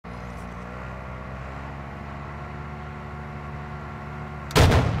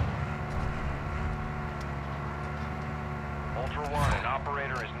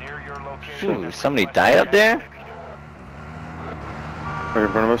operator is near your location. Ooh, somebody died up there? Right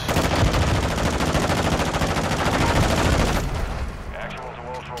in front of us. Actual to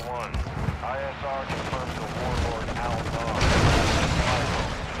Ultra One. ISR confirms the warlord outlaw.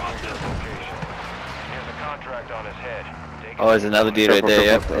 Near your location. He has a contract on his head. Oh, there's another dude right there.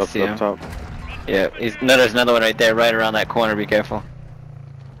 Yep, I Up see him. top. Yeah, no, there's another one right there, right around that corner. Be careful.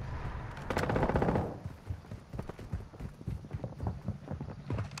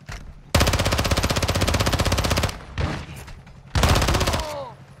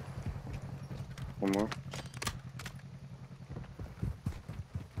 One more.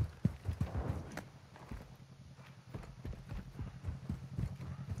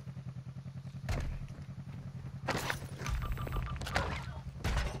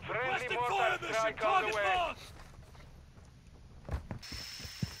 Friendly mortar strike on the way.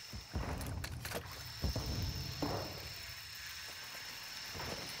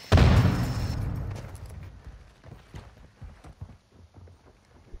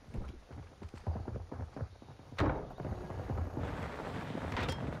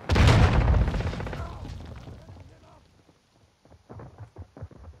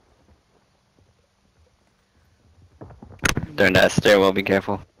 They're in that stairwell. Be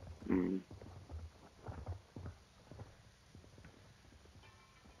careful. Mm.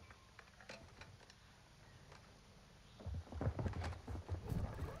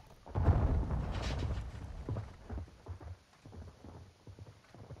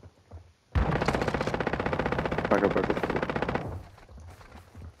 Back up, back up.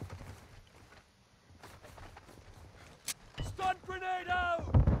 Stun grenade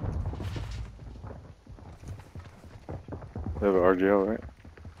out! They have an RGL, right?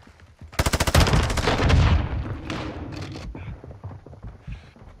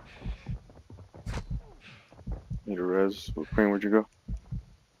 Need a res. Queen, where'd you go?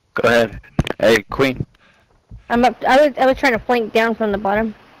 Go ahead. Hey, Queen. I'm up. I was trying to flank down from the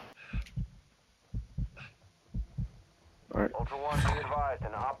bottom. Alright. Ultra One, be advised,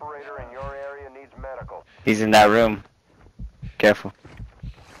 an operator in your area needs medical. He's in that room. Careful.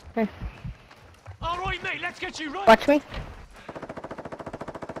 Alright, mate, let's get you right. Watch me.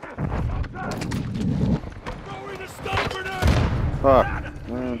 Throwing a stun grenade! Fuck.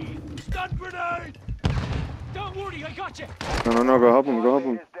 Man. Stun grenade! Don't worry, I got you. No, go help him, go help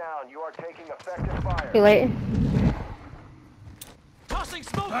him. Is down. You are taking effective fire. Too late. Tossing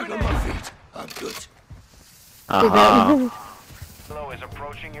smoke Back on grenade! my feet. I'm good. Flow is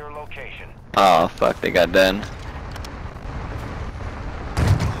approaching your location. Oh, fuck, they got done.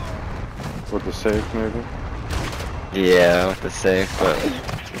 With the safe, maybe? Yeah, with the safe, but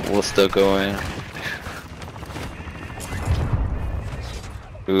we'll still go in.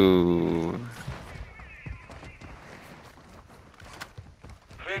 Ooh.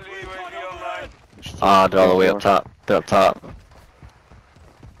 Friendly UAV online. Ah, they're all the way up top. They're up top.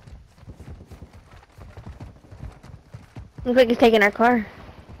 Looks like he's taking our car.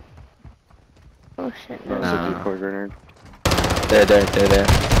 Oh shit. That No. was a decoy grenade. There.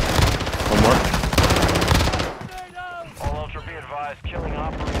 One more. All Ultra, be advised, killing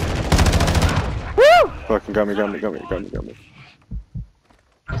operators. Woo! Fucking got me.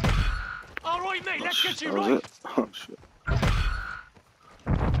 Alright, mate, let's get you That was right. it? Oh shit.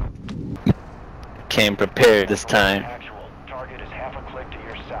 Came prepared this time. Actual. Target is half a click to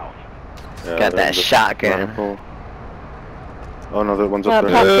your south. Yeah, Got that there's the shotgun. radical. Oh no, that one's up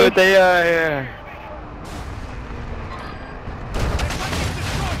there. Oh, they are here.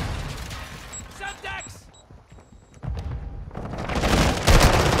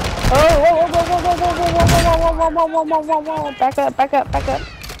 Whoa. Back up.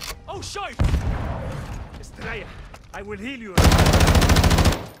 Oh, shite! Estrella, I will heal you.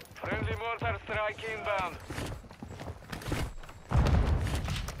 Friendly mortar strike inbound.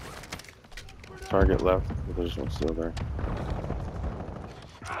 Target left, but there's one still there.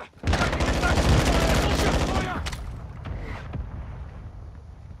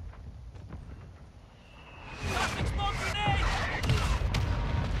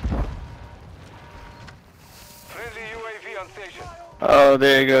 Friendly UAV on station. Oh,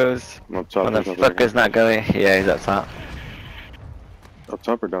 there he goes. I'm up top. Motherfucker's not going. Yeah, he's up top. Up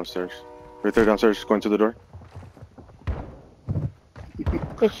top or downstairs? Right there downstairs, going to the door.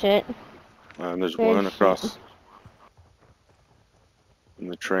 Good shit. And there's Good one shit. across. In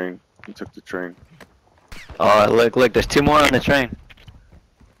the train. He took the train. Oh, look, there's two more on the train.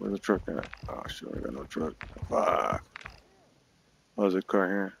 Where's the truck at? Oh shit, I got no truck. Fuck. Oh, there's a car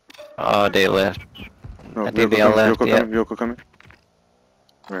here. Oh, they left. No, I think they all left, Vehicle coming.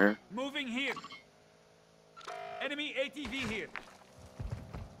 Right here. Moving here. Enemy ATV here.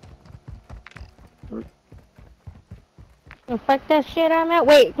 Oh, fuck that shit, I'm out.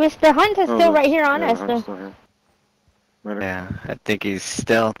 Wait, Mr. Hunt is still right here on yeah, us, I'm though. still here. Medic. Yeah, I think he's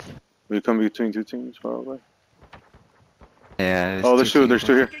stealth. We come between two teams, probably. Yeah. Oh, there's two. There's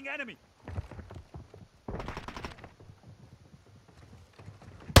two here.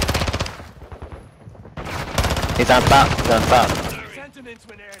 He's on top. He's on top.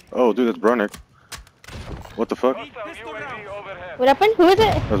 Oh, dude, that's Bronick. What the fuck? Hostile UAV overhead. What happened? Who is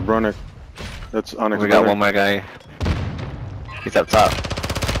it? That's Bronick. That's Onyx. We got one more guy. He's up top.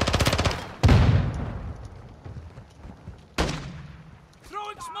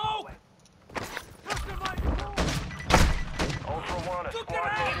 Throwing smoke. Ultra One, a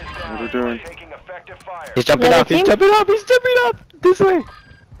squad mate is down. What are they doing? Taking effective fire. He's jumping Yeah, up. He's team? jumping up. He's jumping up. This way.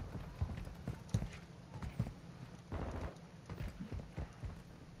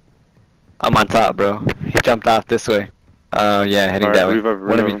 I'm on top, bro. He jumped off this way. Oh yeah, heading that way.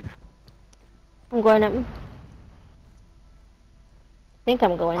 One of you. I'm going up. I think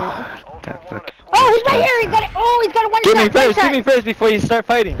I'm going up. Ultra One, a squad Oh, he's right here! He's got it! Oh, he's got a one Give shot! me first. One Give me first before you start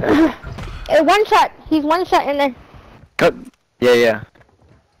fighting. shot. One shot! He's one shot in there. Cut. Yeah, yeah.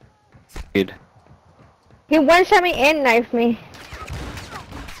 Dude. He one shot me and knifed me.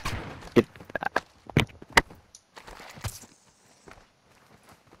 Get.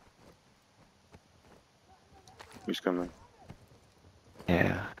 Who's coming?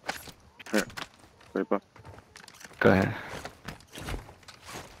 Yeah. Wait, Bob. Go ahead.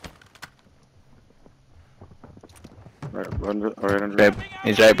 Right under. Right,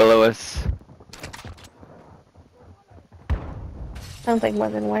 he's right below us. Sounds like more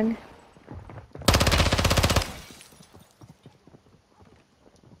than one.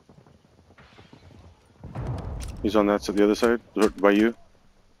 He's on that side, the other side, by you.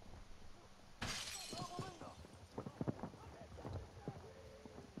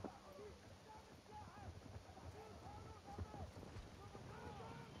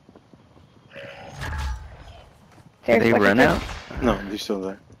 There's They what run you out. No, he's still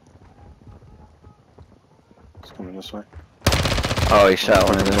there. He's coming this way. Oh, he shot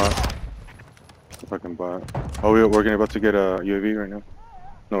one of them. Fucking bot. Oh, we're about to get a UAV right now.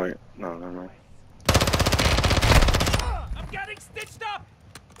 No wait, no, never mind. I'm getting stitched up.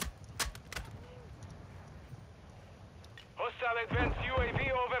 Hostile advanced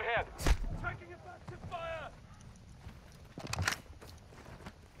UAV overhead. Taking effective fire.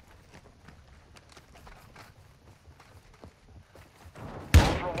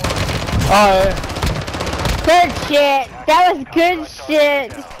 Ultra One, Oh, Good shit! That was good shit!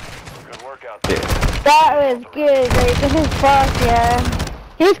 good work out yeah. there. That was good, like, this is fuck, yeah.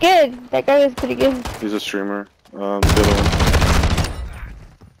 He was good. That guy was pretty good. He's a streamer. The other one.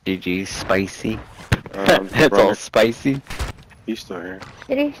 GG, spicy. It's It's all spicy. He's still here.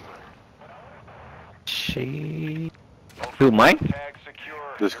 Did he? She. Who, Mike? Tag secure.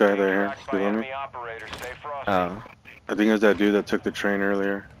 This guy right here, Tracked by below me. enemy operators. Stay frosty. Oh. I think it's that dude that took the train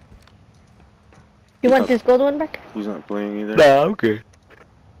earlier. You want this gold one back? He's not playing either. No, okay.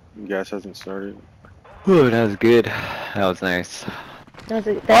 Gas hasn't started. Ooh, that was good. That was nice. That was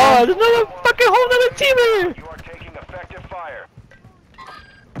a, Oh, that there's another fucking whole other team here! You are taking effective fire.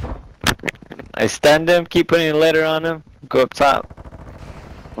 I stand him, keep putting a letter on him, go up top.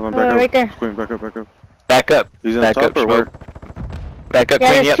 Hold on, Oh, back up. right there. Queen, back up, back up. Back up. He's on Back top up, or where? Schmo. Back up, yeah,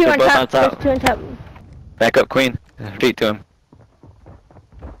 Queen. there's Yep, two they're on both top. on top. There's two on top. Back up, Queen. Straight to him.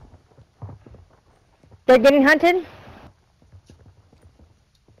 They're getting hunted.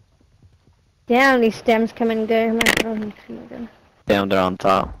 Damn, these stems coming good. I'm gonna throw them to them. Down there on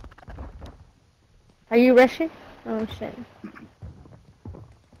top. Are you rushing? Oh shit.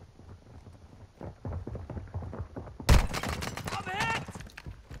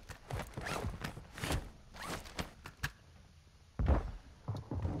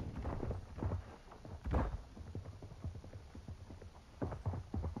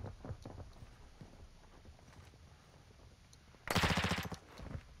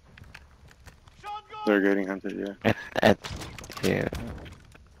 They're getting hunted, yeah. Yeah.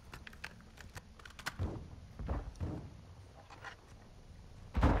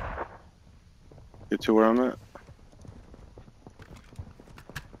 Get to where I'm at.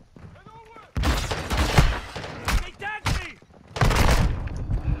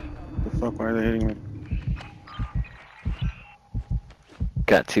 The fuck, why are they hitting me?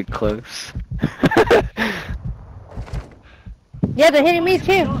 Got too close. Yeah, they're hitting me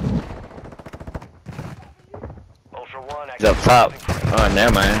too. Ultra One. He's up top. Oh,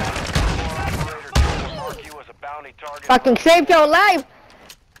 never mind. Fucking saved your life.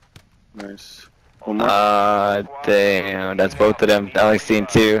 Nice. One more. Damn. That's both of them. I only seen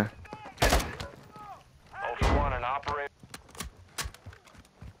two. Ultra One, an operator.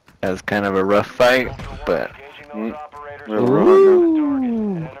 That was kind of a rough fight, but Engaging those operators. Yeah, we're on now.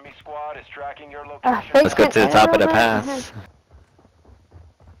 Ooh. An enemy squad is tracking your location. Let's go to the top of the pass.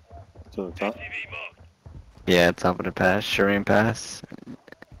 To the top. Yeah, top of the pass, Shireen Pass.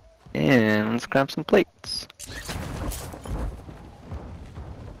 And let's grab some plates.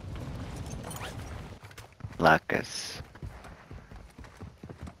 Lacus.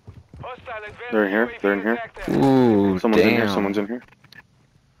 They're in here. They're in here. Ooh, Someone's damn. in here. Someone's in here.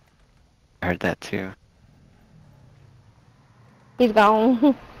 I heard that too. He's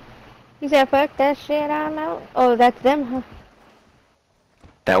gone. He said, fuck that shit, I'm out. Oh, that's them, huh?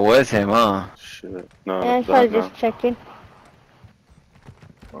 That was him, huh? Shit. No, Yeah, I that's probably that now. just checking.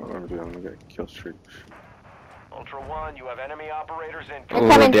 Oh, I'm gonna get kill streak. Ultra One, you have enemy operators in. I'm Ooh,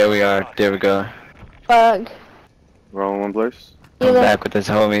 coming. there we are. There we go. Fuck. We're all in one place. I'm Healer. back with his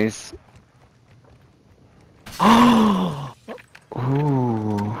homies.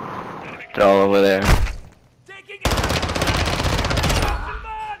 Ooh. They're all over there.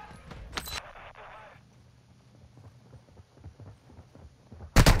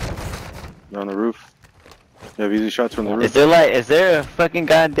 They're on the roof. You have easy shots from the roof. Is there a fucking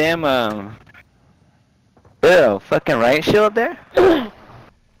goddamn, fucking riot shield there? I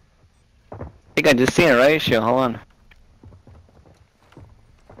think I just seen a riot shield, hold on.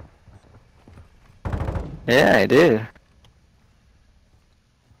 Yeah, I did.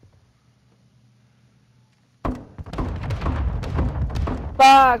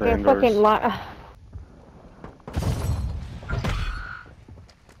 Fuck, they're Vanguards. fucking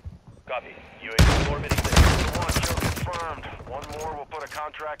Copy. UAV orbiting the one kill confirmed. One more will put a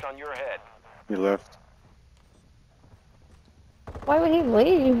contract on your head. He left. Why would he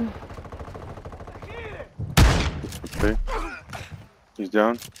leave? Okay. He's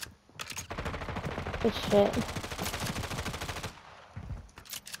down. Good shit.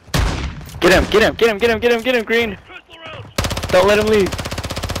 Get him, get him, get him, get him, get him, get him, Green! Don't let him leave! Be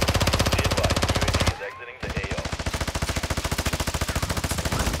advised, UAV is exiting the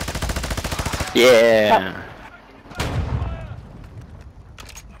AO. Yeah!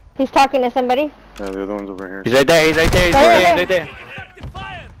 He's talking to somebody. Yeah, the other one's over here. He's right there, he's right there, he's Right right there. there, he's right there.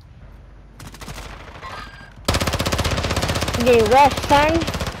 Getting rushed, son.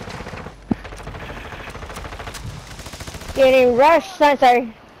 Getting rushed, son.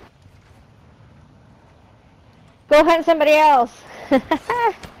 Sorry. Go hunt somebody else.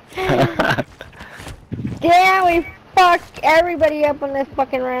 Damn, we fucked everybody up on this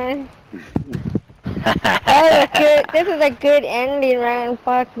fucking run. That was good. This is a good ending run.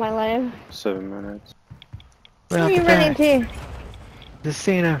 Fuck my life. 7 minutes. We're Who out are you the running back. to? Just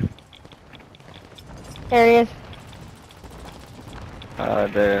seen him. There he is.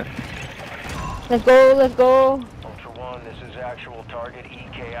 There. Let's go, let's go. Ultra One, this is actual target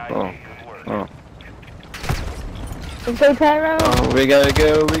EKI. Oh. Good work. Oh. Let's go, Tyrone. Oh, we gotta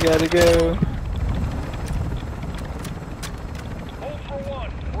go, we gotta go. Ultra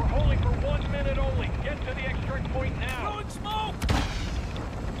One, we're holding for 1 minute only. Get to the extract point now. Throwing smoke.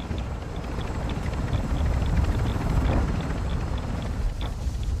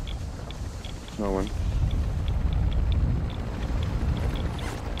 No one.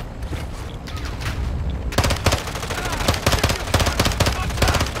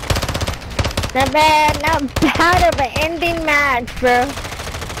 Not bad, not bad of an ending match, bro.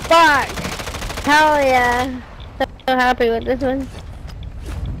 Fuck. Hell yeah. So happy with this one.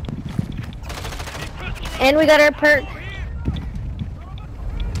 And we got our perk.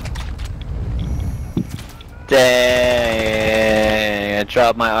 Dang, I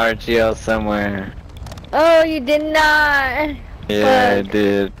dropped my RGL somewhere. Oh, you did not. Yeah, I Fuck.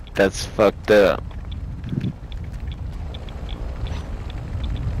 did. That's fucked up.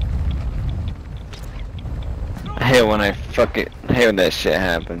 I hate when I hate when that shit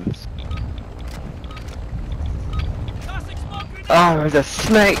happens. Oh, there's a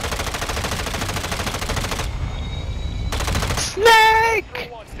snake! Snake! Ultra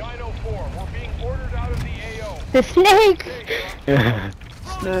One, Dino 4, we're being ordered out of the AO. The snake.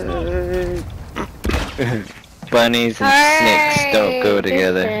 Snake. Bunnies and snakes don't go Alright,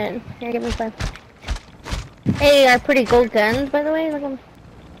 together. decent. Here, give me 5. Hey, our pretty gold guns, by the way. Look at them.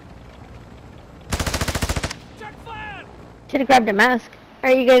 Should've grabbed a mask.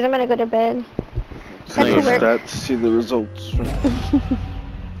 Alright, you guys, I'm gonna go to bed. See That's the the work. stats, see the results.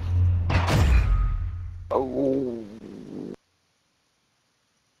 Oh.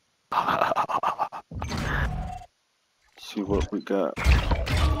 See what we got.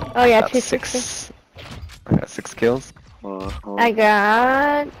 Oh yeah, Got 260. 6. I got 6 kills. I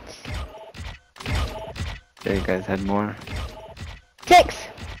got Yeah, you guys had more. 6.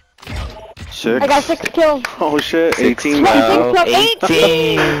 6. I got 6 kills. Oh shit, 18. Bro,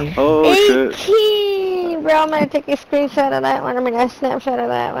 18. Oh shit. 18! Bro, I'm gonna take a screenshot of that one. I'm gonna snapshot of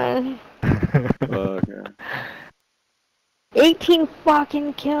that one. Okay. 18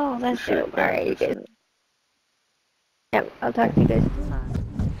 fucking kills. That's Shit, dope. Alright, you good guys. shit. Yep, I'll talk to you guys soon.